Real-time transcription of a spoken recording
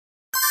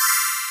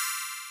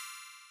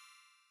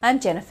I'm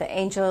Jennifer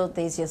Angel.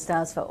 These are your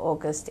stars for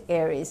August,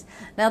 Aries.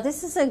 Now,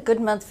 this is a good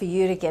month for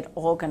you to get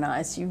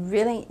organized. You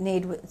really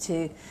need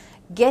to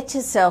get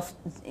yourself,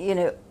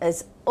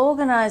 as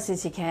organized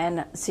as you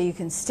can so you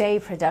can stay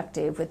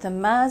productive. With the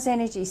Mars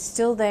energy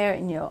still there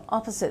in your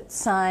opposite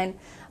sign,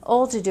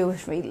 all to do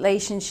with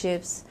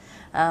relationships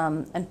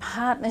and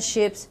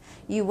partnerships,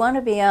 you want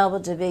to be able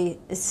to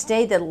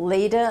stay the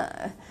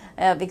leader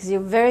because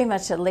you're very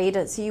much a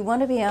leader. So you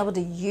want to be able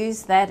to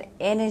use that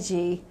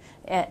energy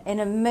in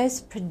a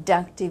most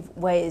productive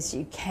way as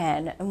you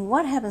can. And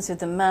what happens with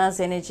the Mars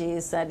energy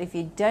is that if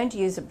you don't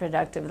use it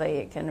productively,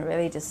 it can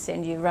really just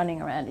send you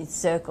running around in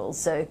circles.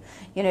 So,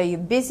 you're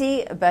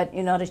busy, but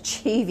you're not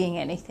achieving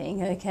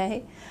anything,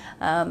 okay?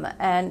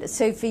 And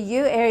so for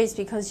you, Aries,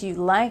 because you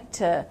like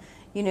to,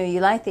 you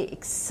like the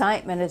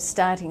excitement of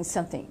starting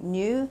something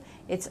new,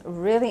 it's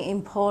really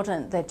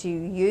important that you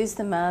use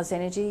the Mars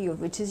energy,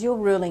 which is your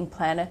ruling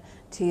planet,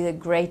 to the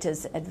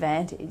greatest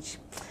advantage.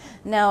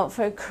 Now,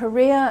 for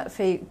career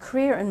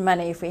and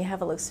money, if we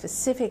have a look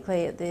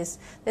specifically at this,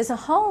 there's a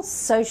whole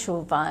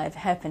social vibe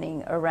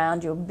happening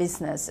around your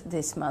business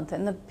this month.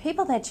 And the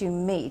people that you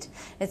meet,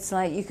 it's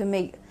like you can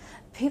meet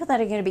people that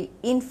are going to be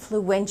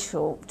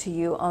influential to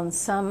you on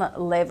some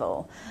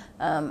level.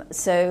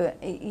 So,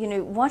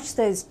 watch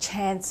those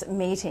chance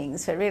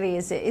meetings. But really,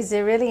 is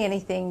there really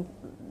anything,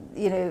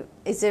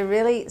 is there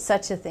really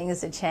such a thing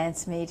as a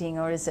chance meeting,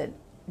 or is it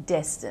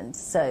destined?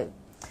 So,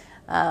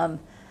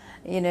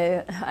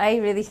 I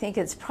really think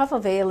it's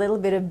probably a little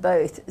bit of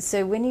both.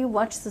 So when you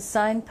watch the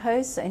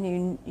signposts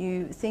and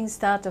things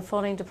start to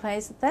fall into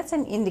place, that's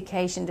an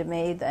indication to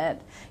me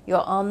that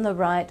you're on the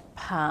right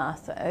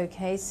path,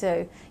 okay?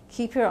 So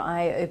keep your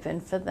eye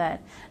open for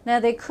that. Now,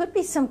 there could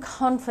be some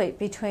conflict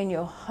between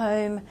your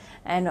home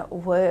and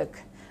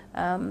work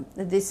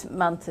this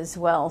month as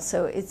well.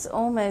 So it's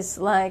almost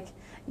like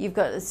you've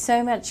got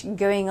so much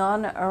going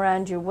on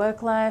around your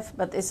work life,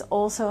 but there's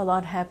also a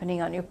lot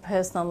happening on your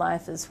personal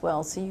life as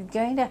well. So you're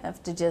going to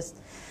have to just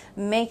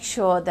make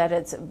sure that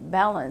it's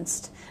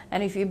balanced.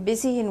 And if you're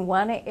busy in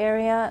one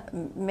area,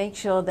 make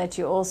sure that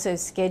you also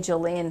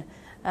schedule in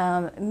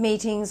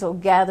meetings or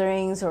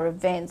gatherings or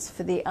events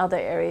for the other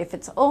area. If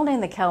it's all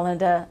in the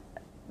calendar,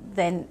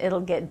 then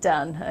it'll get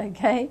done,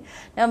 okay?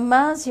 Now,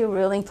 Mars, your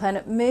ruling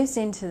planet, moves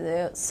into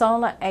the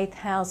solar 8th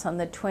house on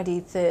the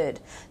 23rd.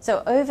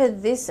 So over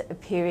this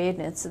period,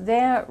 and it's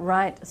there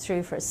right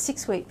through for a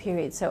 6-week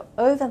period, so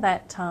over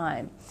that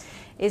time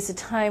is a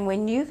time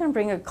when you can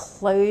bring a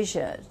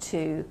closure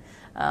to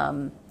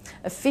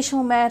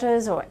official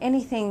matters or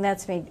anything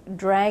that's been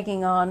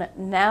dragging on.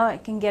 Now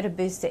it can get a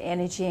boost of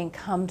energy and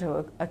come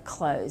to a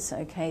close,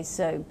 okay?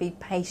 So be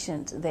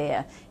patient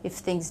there if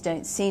things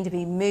don't seem to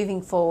be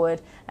moving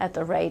forward at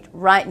the rate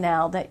right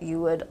now that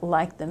you would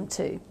like them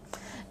to.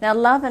 Now,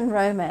 love and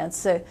romance.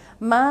 So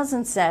Mars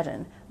and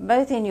Saturn,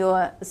 both in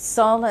your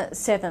solar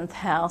 7th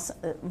house,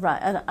 right,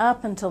 and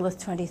up until the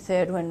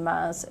 23rd when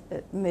Mars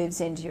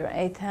moves into your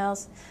 8th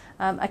house,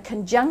 a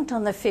conjunct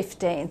on the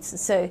 15th.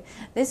 So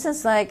this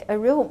is like a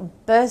real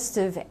burst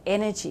of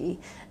energy.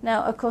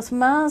 Now, of course,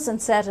 Mars and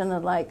Saturn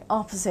are like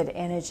opposite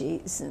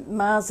energies.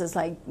 Mars is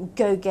like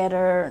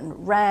go-getter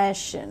and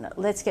rash and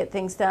let's get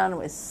things done,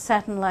 where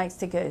Saturn likes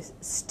to go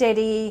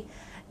steady,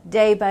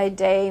 day by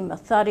day,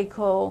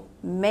 methodical,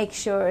 make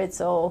sure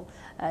it's all,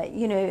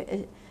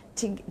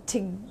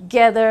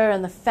 together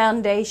and the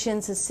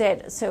foundations are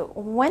set. So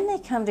when they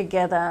come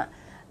together,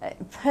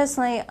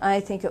 personally, I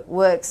think it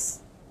works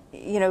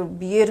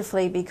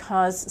beautifully,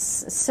 because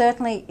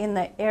certainly in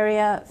the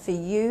area for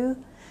you,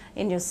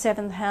 in your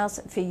 7th house,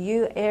 for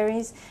you,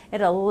 Aries,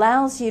 it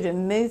allows you to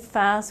move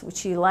fast,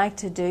 which you like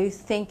to do,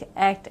 think,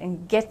 act,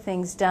 and get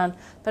things done.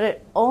 But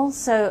it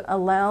also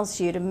allows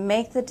you to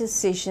make the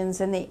decisions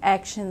and the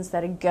actions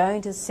that are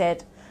going to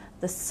set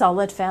the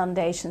solid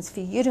foundations for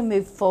you to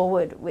move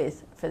forward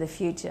with for the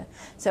future.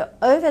 So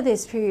over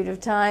this period of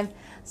time,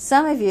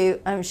 some of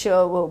you, I'm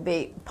sure, will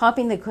be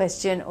popping the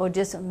question or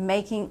just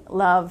making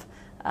love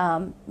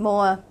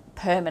more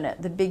permanent,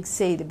 the big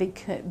C, the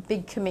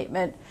big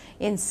commitment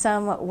in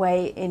some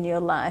way in your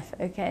life,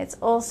 okay? It's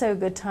also a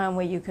good time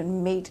where you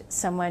can meet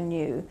someone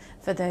new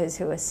for those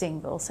who are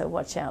single, so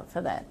watch out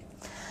for that.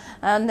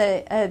 And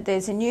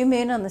there's a new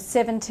moon on the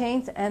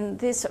 17th, and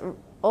this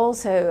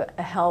also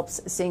helps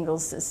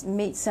singles to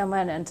meet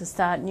someone and to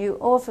start new,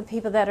 or for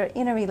people that are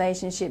in a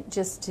relationship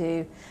just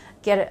to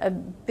get a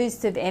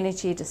boost of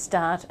energy to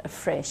start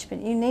afresh.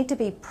 But you need to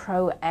be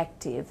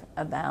proactive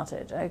about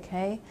it,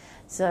 okay?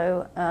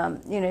 So,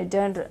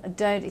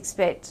 don't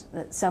expect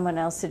someone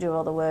else to do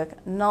all the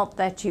work. Not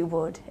that you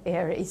would,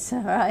 Aries,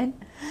 all right?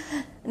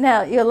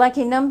 Now, your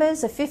lucky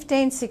numbers are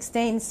 15,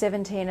 16,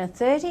 17, and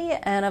 30,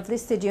 and I've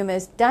listed your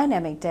most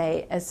dynamic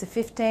day as the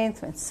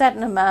 15th, when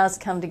Saturn and Mars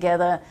come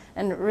together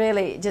and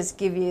really just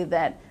give you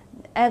that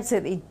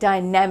absolutely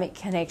dynamic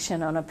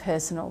connection on a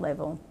personal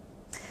level.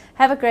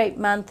 Have a great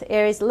month,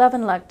 Aries. Love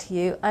and luck to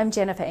you. I'm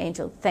Jennifer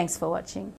Angel. Thanks for watching.